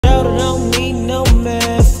don't need no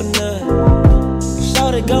man for none.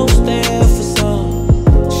 Shorty gon' stand for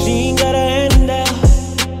some. She ain't got her hand out.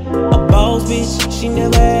 A boss bitch, she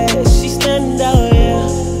never asked. She stand out, yeah.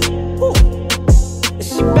 Woo.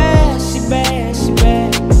 She bad, she bad, she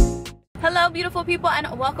bad. Hello beautiful people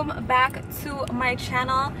and welcome back to my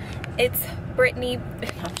channel. It's Brittany, no,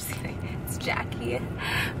 I'm just kidding, it's Jackie,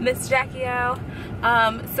 Miss Jackie O.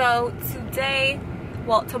 So today,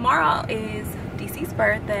 well tomorrow is DC's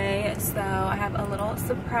birthday, so I have a little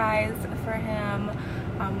surprise for him.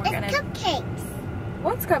 We're gonna cupcakes.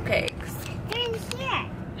 What's cupcakes? They're in here.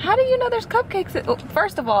 How do you know there's cupcakes? Oh,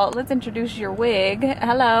 first of all, let's introduce your wig.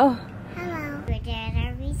 Hello. Hello. We're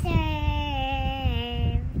gonna reserve.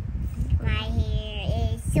 My hair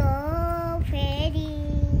is so pretty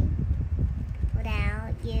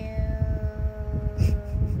without you.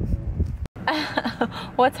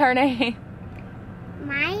 What's her name?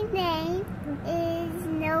 My name is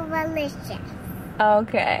Novalicious.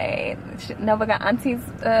 Okay, Nova got Auntie's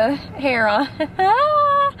hair on.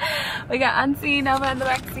 We got Auntie Nova in the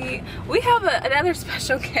back seat. We have another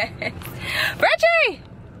special guest. Frenchie!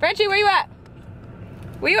 Frenchie, where you at?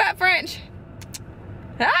 Where you at, French?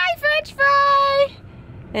 Hi, French fry!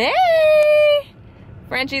 Hey!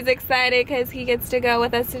 Frenchie's excited because he gets to go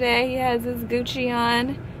with us today. He has his Gucci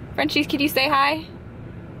on. Frenchie, can you say hi?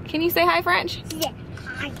 Can you say hi, French? Yeah.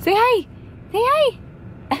 Hi. Say hi! Say hi!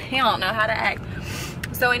 I don't know how to act.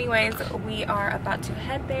 So anyways, we are about to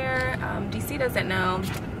head there. DC doesn't know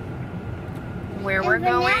where we're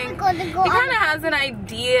going. He kind of has an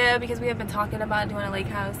idea because we have been talking about doing a lake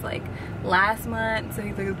house like last month. So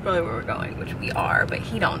he's like, it's probably where we're going, which we are, but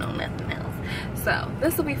he don't know nothing else. So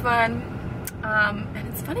this will be fun. And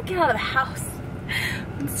it's fun to get out of the house.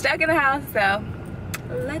 I'm stuck in the house, so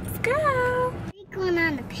let's go. We're going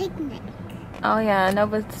on a picnic. Oh yeah,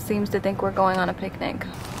 Nova seems to think we're going on a picnic.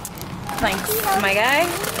 Thanks, my guy.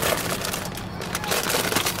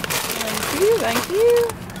 Thank you, thank you.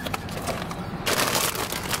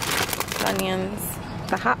 Funyuns.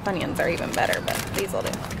 The hot Funyuns are even better, but these will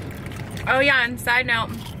do. Oh yeah, and side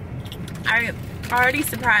note, I already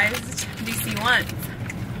surprised DC once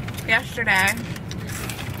yesterday.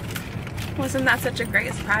 Wasn't that such a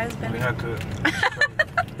great surprise, baby? Yeah, good.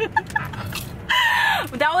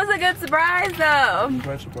 That was a good surprise though.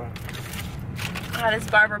 Great surprise. I had his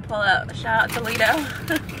barber pull up. Shout out to Lito.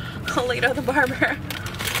 Lito the barber.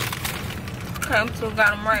 Okay, so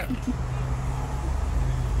got him right.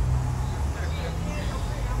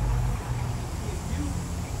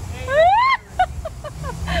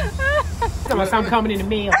 Something coming in the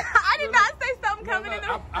mail. I did not say something coming in the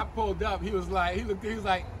mail. I pulled up. He was like, he was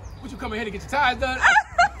like, "What you coming here to get your tires done?"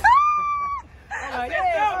 I'm like,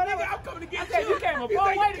 "Yeah, nigga, I'm coming to get you." You came a He long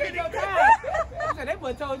said, way "You to get your can't time. I said, that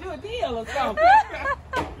boy told you a deal or something.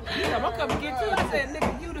 He said, I'm coming to get you. I said,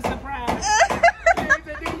 nigga, you the surprise. He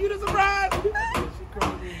said, "Nigga, you the surprise." She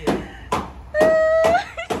called me in.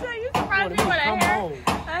 So you surprised me with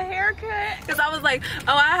a haircut? Because I was like,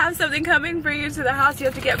 oh, I have something coming for you to the house. You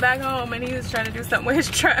have to get back home. And he was trying to do something with his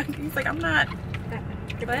truck. He's like, I'm not.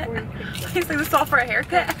 What? He's like, this is all for a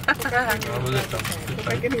haircut? Oh, was it something? Go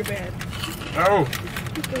back in your bed. Oh.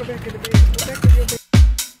 Go back in the bed. Go back in your bed.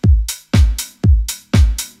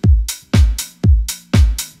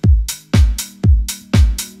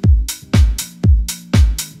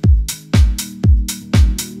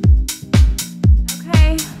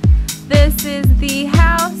 Okay, this is the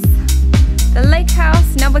house, the lake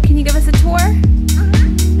house. Nova, can you give us a tour?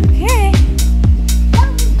 Okay.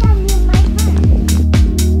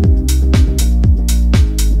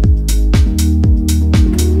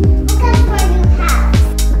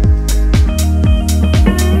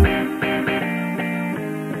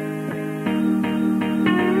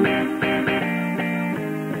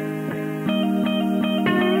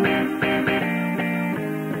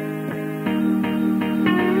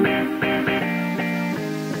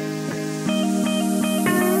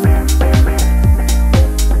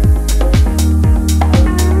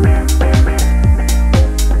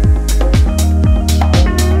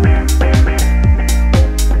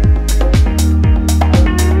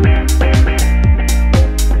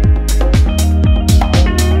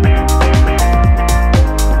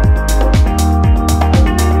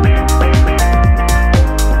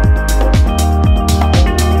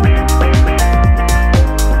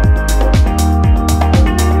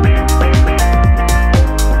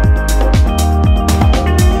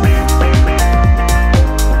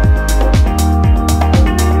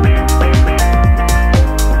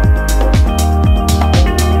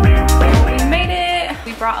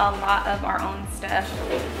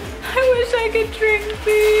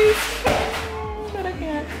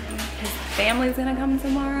 his family's gonna come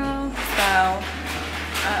tomorrow, so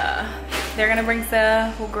they're gonna bring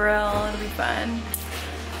stuff, we'll grill, it'll be fun.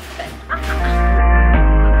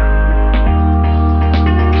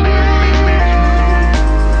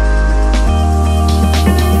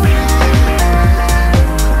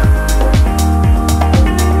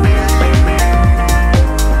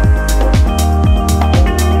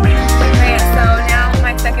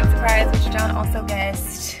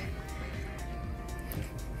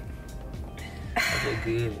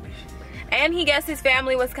 And he guessed his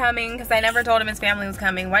family was coming because I never told him his family was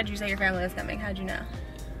coming. Why'd you say your family was coming? How'd you know?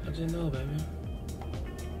 I just know, baby.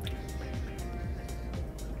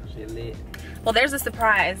 Shit lit. Well, there's a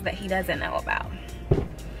surprise that he doesn't know about.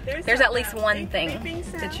 There's at least one thing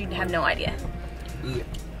that you have no idea. Yeah.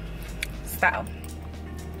 So,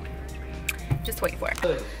 just wait for it.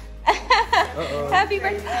 Happy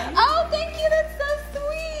birthday. Oh, thank you. That's so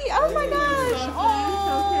sweet. Oh my gosh.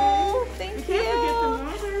 Oh, thank you.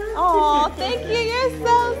 Oh, thank you. You're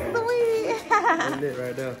so sweet. That's lit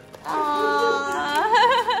right there.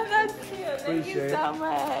 Oh, that's cute. Thank you so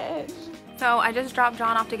much. So I just dropped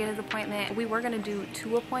John off to get his appointment. We were gonna do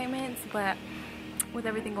 2 appointments, but with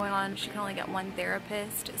everything going on, she can only get 1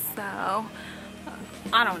 therapist. So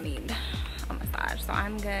I don't need a massage, so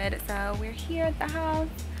I'm good. So we're here at the house,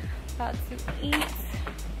 about to eat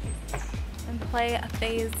and play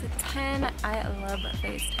phase 10. I love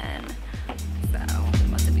phase 10. So I'm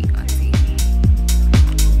about to be on TV.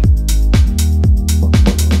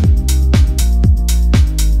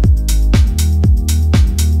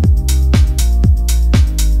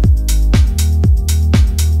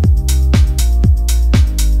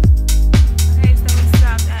 Okay, so we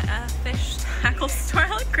stopped at a fish tackle store. I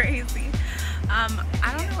look crazy. I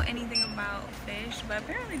don't know anything about fish, but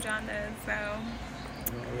apparently John does, so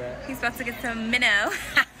he's about to get some minnow.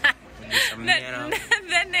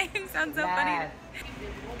 That name sounds so funny.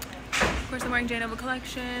 Of course, I'm wearing J-Nova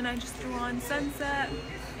collection. I just threw on Sunset.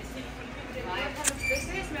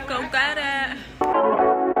 Go get it.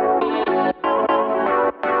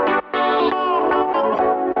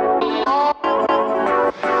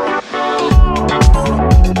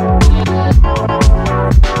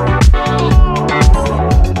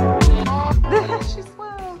 She's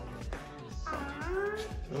swell.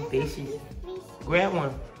 Fishy. Grab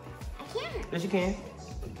one. I can't. Yes, you can.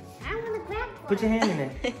 I want to grab one. Put your hand in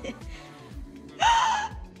there.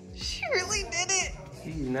 She really did it.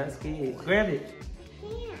 She's not scared. Grab it.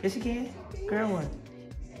 Yes, you can. Grab one.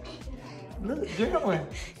 Look, grab one.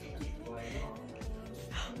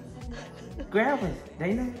 Grab one. They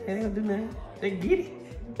ain't gonna do nothing. They get it.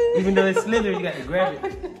 Even though it's slithering, you got to grab it.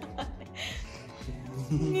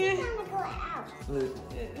 I'm going to go out. Look.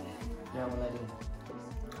 Grab one like that.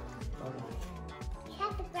 You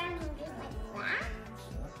have to grab one just like that.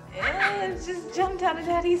 Yeah, it just jumped out of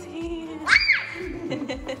Daddy's hand.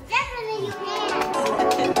 Definitely you can.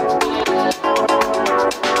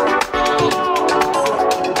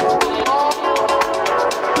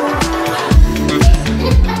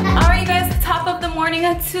 Alright, you guys, top of the morning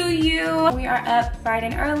to you. We are up bright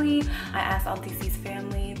and early. I asked all DC's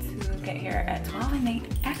family to get here at 12, and they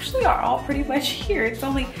actually are all pretty much here. It's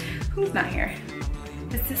only, who's not here?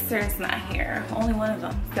 The sister's not here, only one of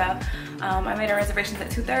them. So I made our reservations at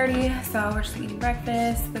 2:30, so we're just eating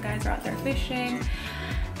breakfast. The guys are out there fishing.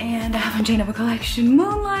 And I have a J-Nova collection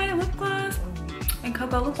Moonlight lip gloss and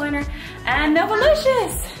Cocoa lip liner and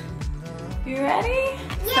Novalicious. You ready?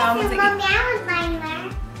 Yes, So I'm Mommy, gonna I was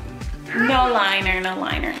liner. no liner, no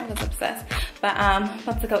liner. I was obsessed. But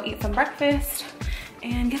about to go eat some breakfast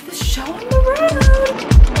and get this show on the road.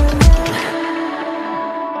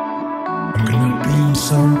 I'm gonna be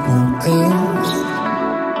someone else,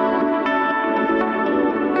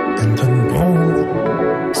 and I'm bold.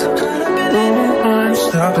 I'm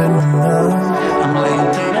stopping now. I'm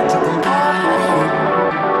laying down to the bottom.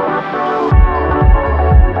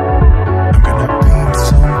 I'm gonna be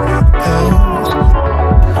someone else, and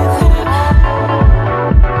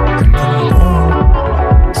I'm bold.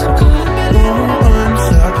 I'm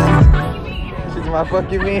stopping. She's my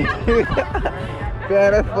fucking me. Man,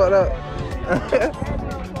 that's fucked up. You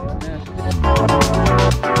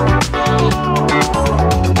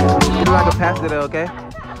like a pastor though, okay?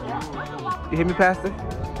 You hear me, pastor?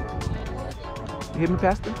 You hear me,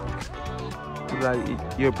 pastor? You like,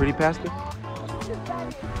 you're a pretty pastor?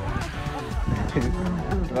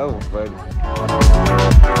 That was funny.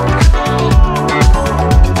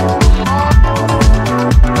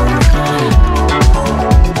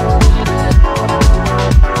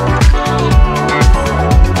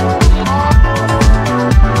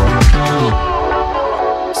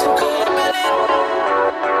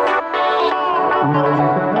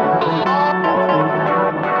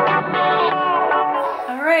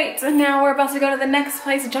 about to go to the next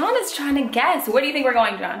place. John is trying to guess. Where do you think we're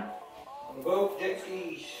going, John? On a boat, jet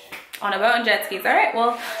skis. On a boat and jet skis. All right,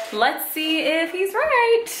 well, let's see if he's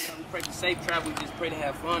right. We pray for safe travel. We just pray to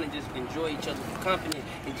have fun and just enjoy each other's company.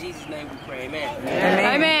 In Jesus' name we pray, amen.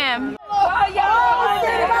 Amen.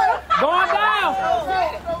 Going down.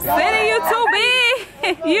 City, you too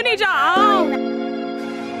big. You need your own.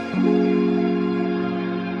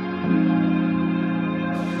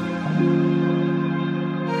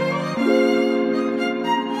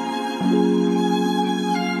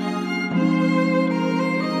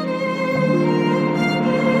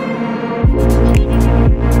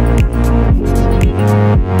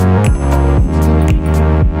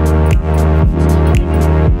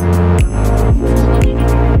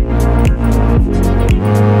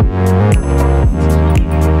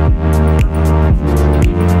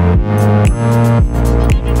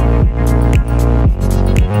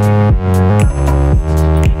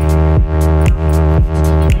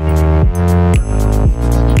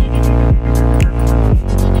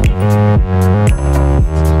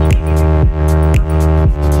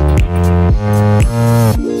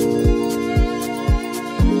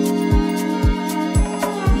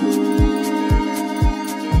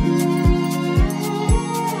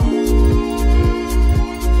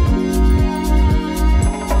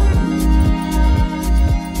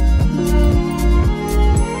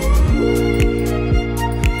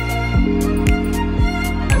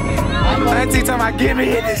 Auntie talking about give me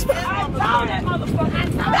hit this. Now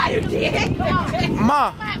you did.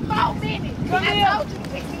 Ma. 4 minutes. I told you to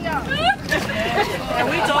pick me up. And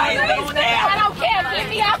we told you to go I down. don't care. Pick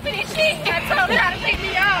me up for this shit. I told her how to pick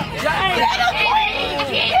me up. Little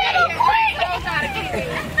queen. Little queen.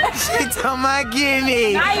 She talking about give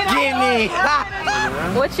me. Give me.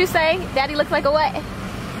 What you say? Daddy looks like a what? A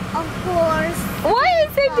horse. Why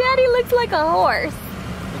is it Daddy looks like a horse?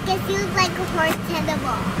 Because he looks like a horse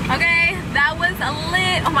tentacle. Okay, that was a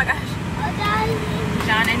lit. Oh my gosh.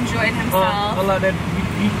 John enjoyed himself. Hold on,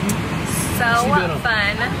 So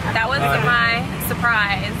fun. That was my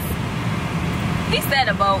surprise. He said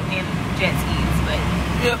a boat and jet skis, but.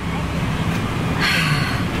 Yep.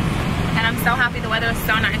 And I'm so happy the weather is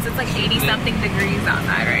so nice. It's like 80 something degrees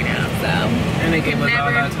outside right now. So. And they gave us all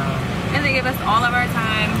our time. And they give us all of our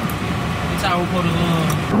time. That's how we put it on.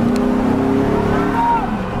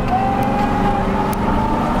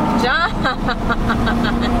 John!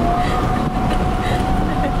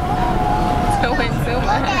 Doing too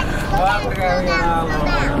much. Slow down.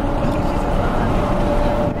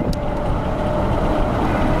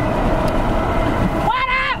 What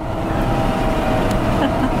up?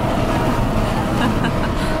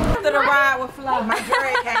 After the ride with Fly, my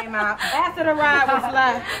dread came out. After the ride with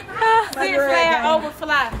Fly, sit flat over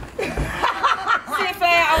Fly. Sit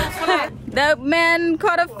flat over Fly. The man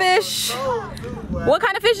caught a fish. What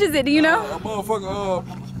kind of fish is it? Do you know? A motherfucker,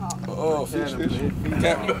 fish.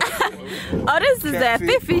 Oh, this is a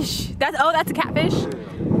fish. That's a catfish.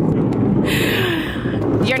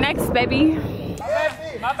 You're next, baby.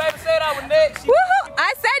 My baby said I was next. She Woohoo!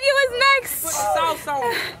 I said you was next. put the sauce on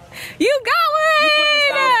me. You got You put the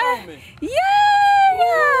sauce one. on me. Yeah.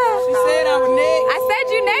 She said I was next. I said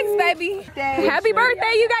you next, baby. Happy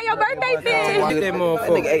birthday! You got your birthday fish. That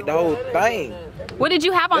motherfucker ate the whole thing. What did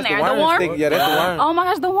you have on there? The worm? Yeah, that's the worm. Oh my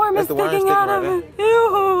gosh, the worm is That's the worm sticking out of sticking it.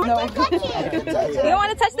 Ew. Touch it. You don't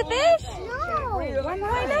want to touch the fish? No. Why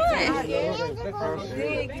not?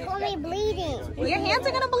 It's only bleeding. Your hands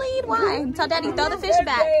are gonna bleed. Why? Tell Daddy, throw the fish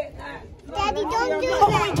back. Daddy, don't do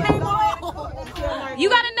that. You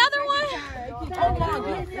got another one?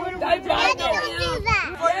 Daddy, don't do that.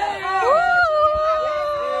 Woo!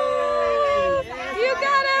 You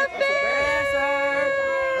got a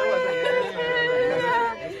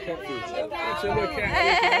You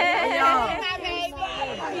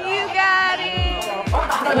got it.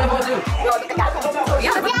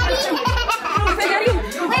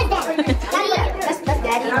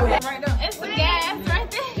 It's the gas right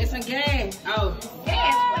there. It's a gas. Oh.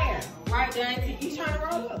 Gas where? Right there. You trying to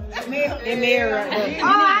roll up? The mirror right there. Oh, I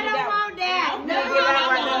don't want that.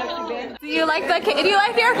 Do you like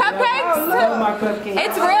your cupcakes? I love my cupcakes.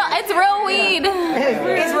 It's real weed.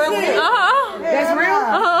 It's real weird. Uh-huh. That's real?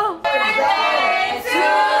 Uh-huh.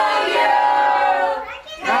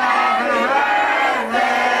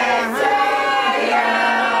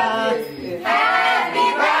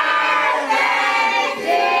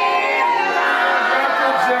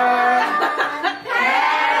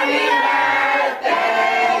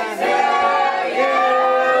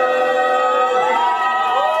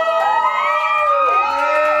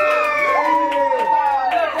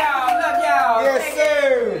 Yes,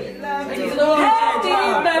 sir. Happy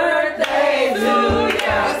birthday.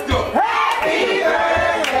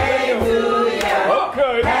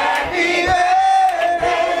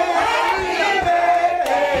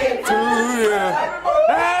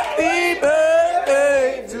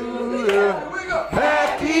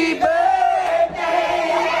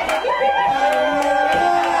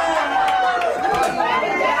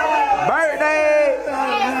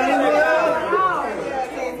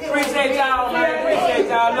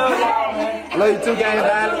 love y'all, man. Love you too, gang.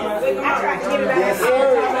 Yes,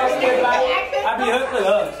 sir. I be hustling.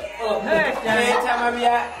 Every time I be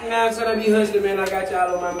out, you know what I'm saying, I be hustling, man. I got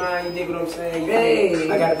y'all on my mind, you dig what I'm saying? Hey.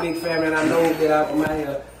 I got a big family, and I know that I'm out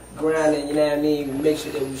here grinding, you know what I mean? Make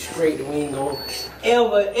sure that we straight, that we ain't gonna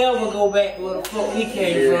ever go back where the fuck we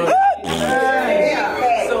came from.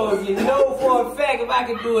 Yeah. So if you know for a fact, if I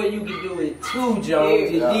can do it, you can do it too,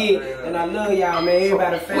 Jones. You did. And I love y'all, man.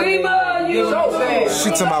 Everybody family. We love you. She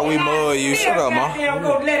talking about we love you. Shut up, ma. I'm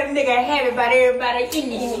gonna let a nigga have it about everybody in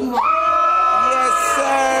this. Yes, sir.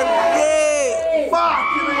 Yeah. Fuck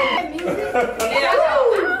you.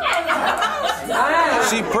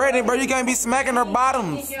 She pregnant, bro. You can't be smacking her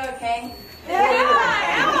bottoms. You okay?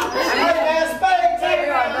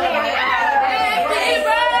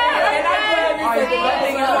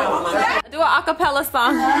 Do an acapella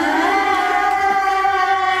song.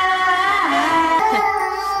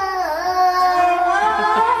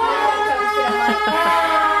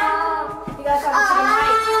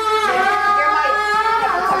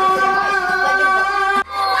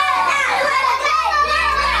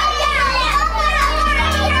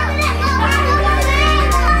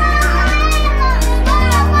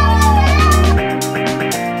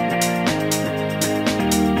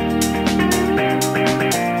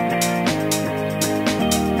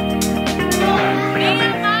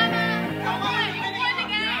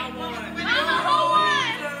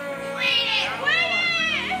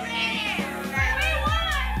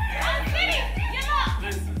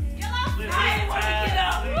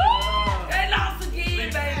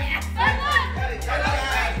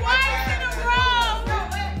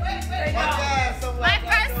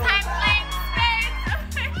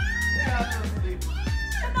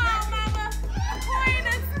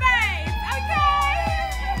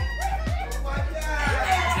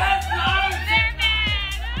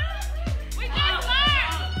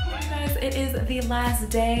 It is the last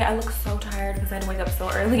day. I look so tired because I had to wake up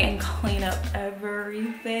so early and clean up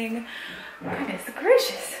everything. Goodness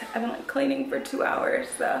gracious. I've been like cleaning for 2 hours,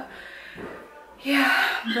 so yeah.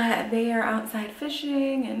 But they are outside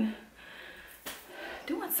fishing and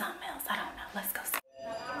doing something else. I don't know. Let's go see.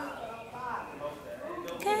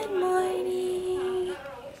 Good morning.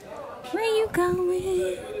 Where you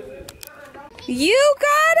going? You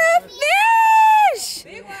got a fish!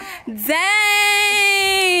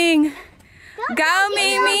 Dang! Go,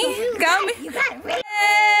 Mimi. Go, Mimi.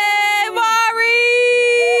 Hey, Mari!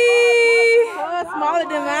 Oh, smaller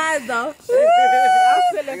than mine, though. I'm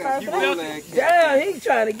feeling Damn, he's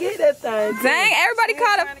trying to get that thing. Dang, everybody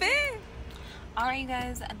caught a fish. Alright, you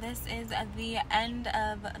guys, this is the end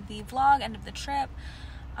of the vlog, end of the trip.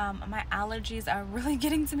 My allergies are really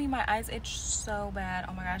getting to me. My eyes itch so bad.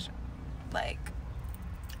 Oh my gosh. Like,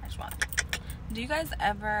 I just want. Do you guys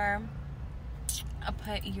ever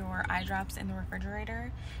put your eye drops in the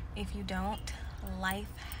refrigerator? If you don't,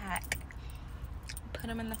 life hack. Put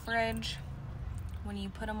them in the fridge. When you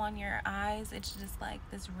put them on your eyes, it's just like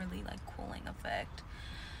this really like cooling effect.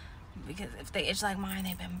 Because if they itch like mine,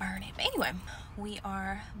 they've been burning. But anyway, we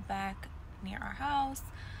are back near our house.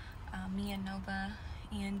 Me and Nova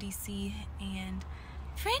and DC and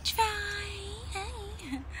French fry.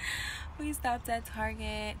 Hey. We stopped at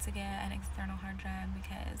Target to get an external hard drive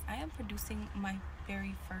because I am producing my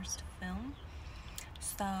very first film.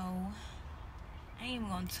 So I ain't even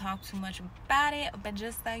gonna talk too much about it, but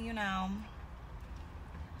just so you know,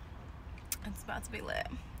 it's about to be lit.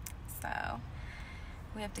 So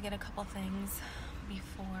we have to get a couple things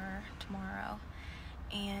before tomorrow.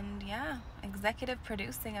 And yeah, executive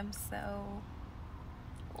producing, I'm so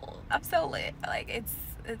lit. Like it's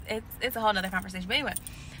a whole nother conversation. But anyway,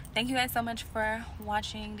 thank you guys so much for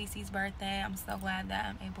watching DC's birthday. I'm so glad that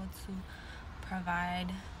I'm able to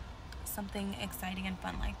provide something exciting and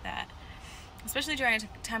fun like that, especially during a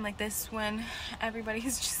time like this when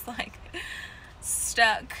everybody's just like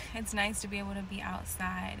stuck. It's nice to be able to be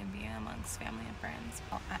outside and be amongst family and friends.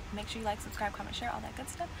 Well, make sure you like, subscribe, comment, share, all that good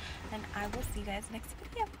stuff, and I will see you guys next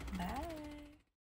video. Bye.